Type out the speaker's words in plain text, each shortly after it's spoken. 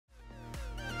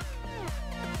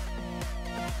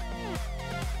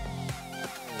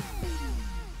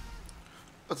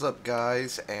What's up,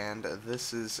 guys? And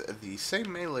this is the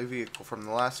same melee vehicle from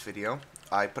the last video.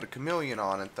 I put a chameleon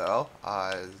on it though,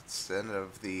 instead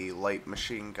of the light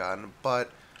machine gun, but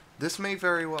this may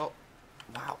very well...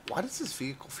 Wow, why does this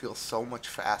vehicle feel so much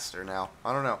faster now?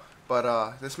 I don't know,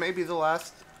 but this may be the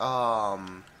last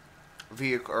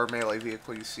vehicle or melee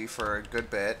vehicle you see for a good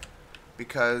bit,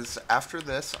 because after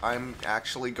this I'm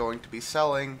actually going to be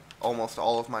selling almost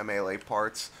all of my melee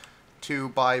parts to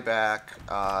buy back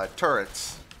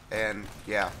turrets. And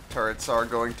yeah, turrets are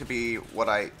going to be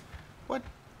what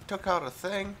took out a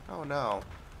thing? Oh no.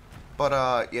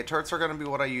 But yeah, turrets are going to be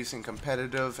what I use in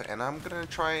competitive, and I'm going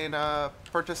to try and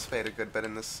participate a good bit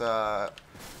in this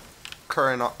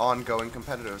current ongoing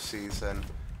competitive season.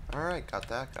 Alright, got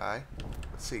that guy.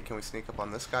 Let's see, can we sneak up on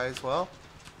this guy as well?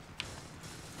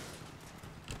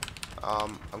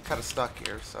 I'm kind of stuck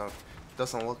here, so it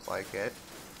doesn't look like it.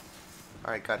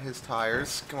 Alright, got his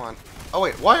tires. Come on. Oh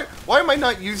wait, why am I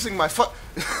not using my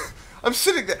I'm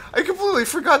sitting there. I completely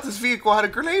forgot this vehicle had a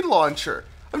grenade launcher.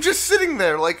 I'm just sitting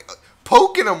there, like,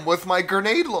 poking him with my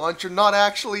grenade launcher, not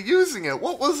actually using it.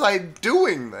 What was I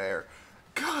doing there?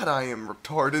 God, I am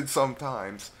retarded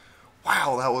sometimes.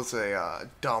 Wow, that was a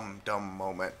dumb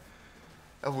moment.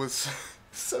 That was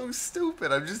so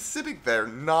stupid. I'm just sitting there,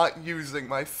 not using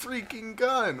my freaking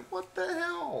gun. What the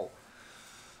hell?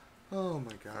 Oh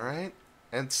my god, alright?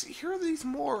 And see, here are these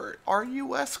more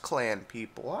RUS clan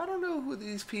people. I don't know who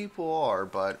these people are,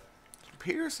 but it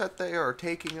appears that they are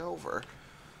taking over.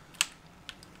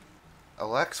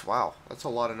 Alex, wow, that's a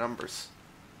lot of numbers.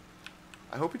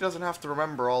 I hope he doesn't have to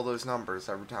remember all those numbers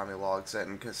every time he logs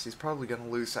in, because he's probably going to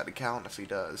lose that account if he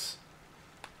does.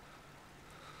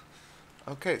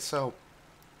 Okay, so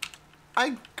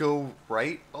I go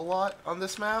right a lot on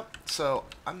this map, so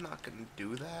I'm not going to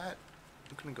do that.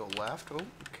 I'm going to go left. Oh,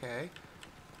 okay.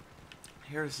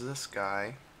 Here's this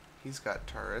guy. He's got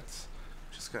turrets.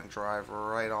 Just gonna drive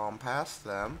right on past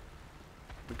them,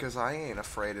 because I ain't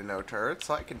afraid of no turrets.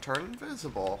 I can turn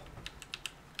invisible.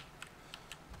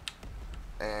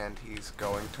 And he's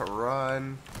going to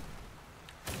run.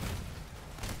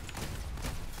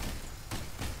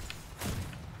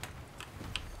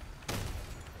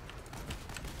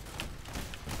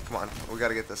 Come on, we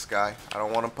gotta get this guy. I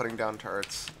don't want him putting down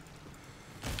turrets.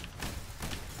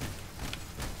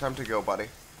 Time to go, buddy.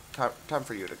 Time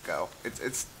for you to go.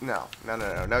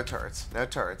 No turrets. No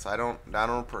turrets. I don't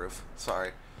approve.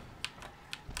 Sorry.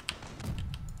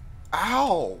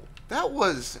 Ow! That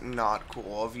was not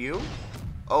cool of you.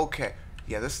 Okay.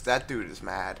 Yeah, that dude is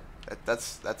mad.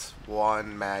 That's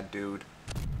one mad dude.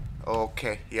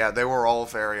 Okay. Yeah, they were all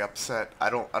very upset.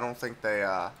 I don't think they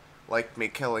liked me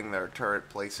killing their turret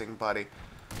placing buddy.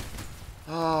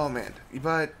 Oh man,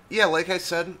 but yeah, like I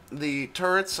said, the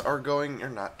turrets are going, or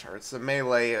not turrets, the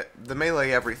melee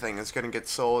everything is going to get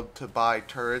sold to buy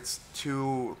turrets,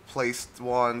 2 placed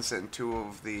ones and 2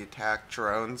 of the attack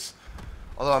drones.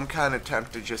 Although I'm kind of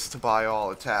tempted just to buy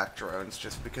all attack drones,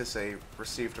 just because they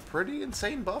received a pretty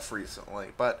insane buff recently.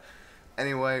 But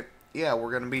anyway, yeah,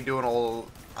 we're going to be doing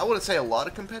I wouldn't say a lot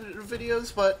of competitive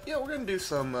videos, but yeah, we're going to do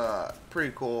some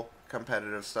pretty cool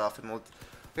competitive stuff, and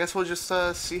I guess we'll just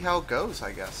see how it goes,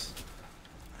 I guess.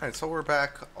 Alright, so we're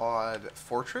back on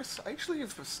Fortress. Actually,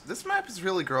 this map has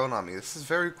really grown on me. This has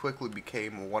very quickly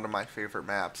became one of my favorite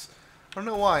maps. I don't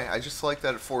know why. I just like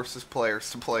that it forces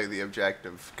players to play the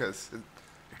objective, because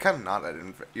you're kind of not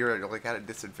you're like at a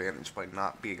disadvantage by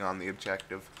not being on the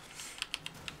objective.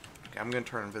 Okay, I'm gonna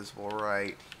turn invisible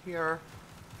right here.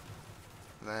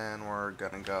 Then we're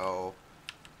gonna go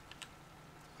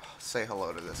say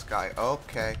hello to this guy.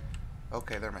 Okay.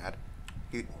 Okay, they're mad.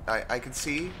 I can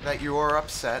see that you are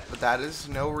upset, but that is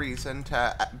no reason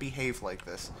to behave like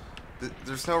this.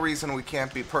 There's no reason we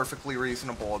can't be perfectly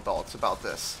reasonable adults about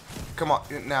this. Come on,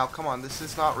 now, come on, this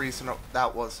is not reasonable.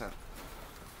 That wasn't.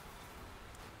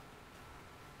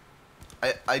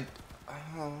 I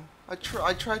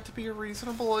tried to be a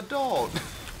reasonable adult.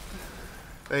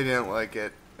 They didn't like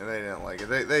it. They didn't like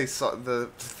it. They saw the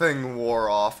thing wore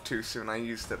off too soon. I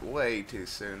used it way too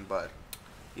soon, but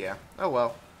yeah. Oh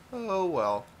well. Oh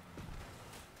well.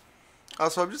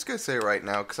 Also, I'm just gonna say right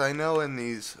now, because I know in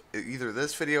either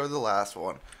this video or the last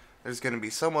one, there's gonna be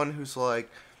someone who's like,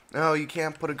 no, you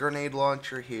can't put a grenade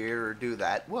launcher here or do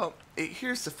that. Well,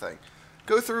 here's the thing.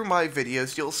 Go through my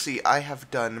videos, you'll see I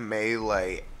have done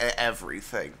melee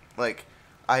everything. Like,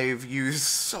 I've used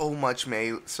so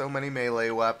many melee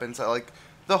weapons.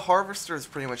 The harvester is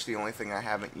pretty much the only thing I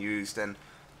haven't used, and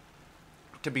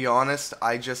to be honest,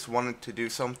 I just wanted to do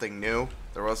something new.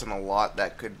 There wasn't a lot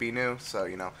that could be new, so,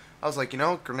 I was like,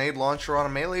 grenade launcher on a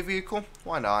melee vehicle?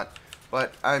 Why not?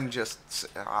 But I'm just,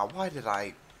 why did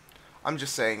I I'm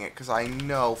just saying it because I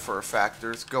know for a fact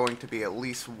there's going to be at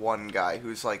least one guy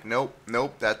who's like, nope,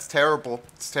 nope, that's terrible.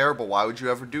 It's terrible. Why would you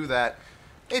ever do that?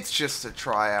 It's just to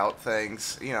try out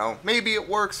things. You know, maybe it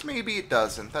works, maybe it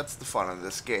doesn't. That's the fun of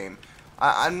this game.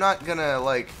 I'm not gonna,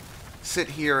 like, sit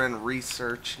here and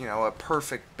research, you know, a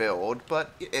perfect build,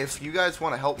 but if you guys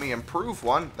want to help me improve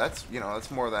one, that's, you know,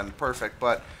 that's more than perfect.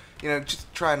 But, you know,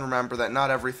 just try and remember that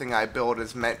not everything I build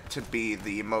is meant to be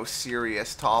the most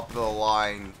serious,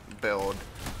 top-of-the-line build.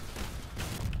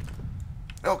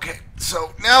 Okay,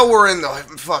 so now we're in the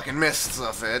fucking midst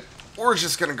of it. We're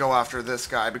just gonna go after this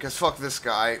guy, because fuck this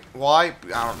guy. Why?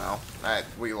 I don't know.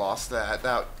 We lost that.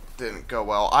 That didn't go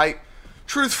well.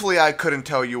 Truthfully, I couldn't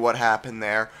tell you what happened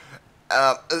there.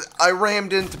 I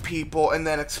rammed into people, and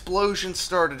then explosions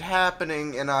started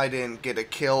happening, and I didn't get a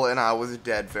kill, and I was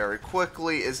dead very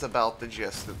quickly, is about the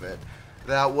gist of it.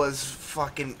 That was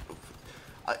fucking...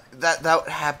 that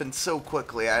happened so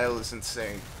quickly, it was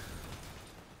insane.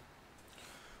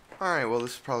 Alright, well,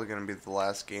 this is probably going to be the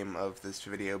last game of this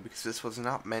video, because this was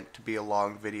not meant to be a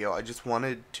long video. I just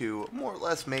wanted to more or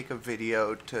less make a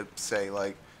video to say,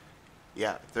 like,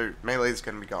 yeah, Melee's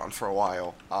gonna be gone for a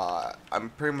while. I'm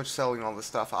pretty much selling all this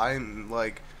stuff. I'm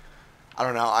like, I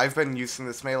don't know, I've been using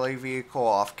this Melee vehicle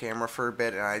off camera for a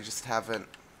bit, and I just haven't,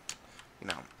 you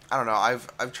know, I don't know,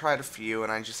 I've tried a few,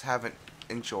 and I just haven't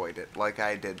enjoyed it like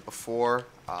I did before.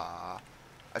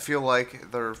 I feel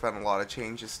like there have been a lot of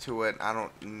changes to it. I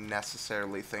don't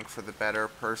necessarily think for the better,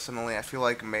 personally. I feel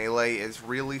like Melee is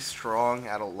really strong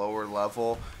at a lower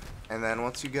level, and then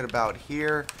once you get about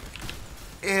here,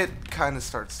 it kind of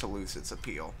starts to lose its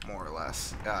appeal, more or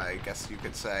less, I guess you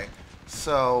could say.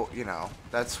 So, you know,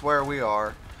 that's where we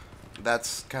are.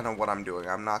 That's kind of what I'm doing.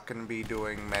 I'm not going to be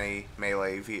doing many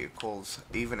Melee vehicles,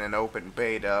 even in open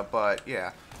beta, but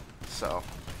yeah. So,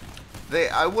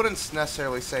 I wouldn't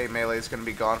necessarily say Melee is going to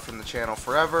be gone from the channel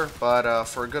forever, but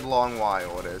for a good long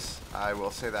while it is. I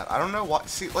will say that. I don't know why.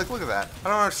 See, like, look at that. I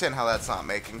don't understand how that's not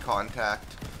making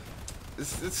contact.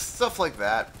 It's stuff like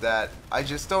that I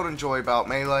just don't enjoy about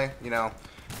Melee, you know.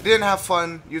 I didn't have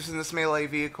fun using this Melee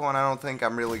vehicle, and I don't think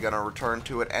I'm really going to return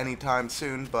to it anytime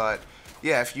soon, but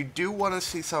yeah, if you do want to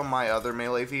see some of my other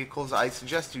Melee vehicles, I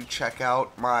suggest you check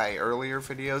out my earlier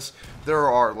videos. There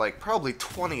are, like, probably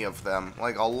 20 of them.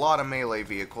 Like, a lot of Melee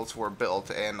vehicles were built,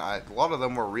 and a lot of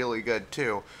them were really good,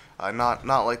 too. Not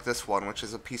like this one, which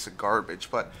is a piece of garbage,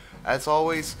 but as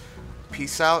always,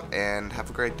 peace out, and have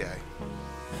a great day.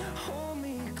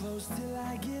 Till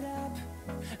I get up,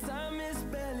 time is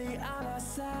barely on our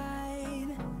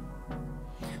side.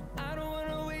 I don't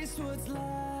wanna waste what's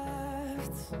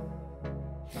left.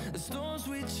 The storms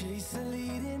we chase are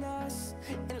leading us,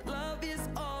 and love is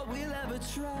all we'll ever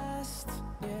trust.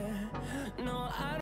 Yeah.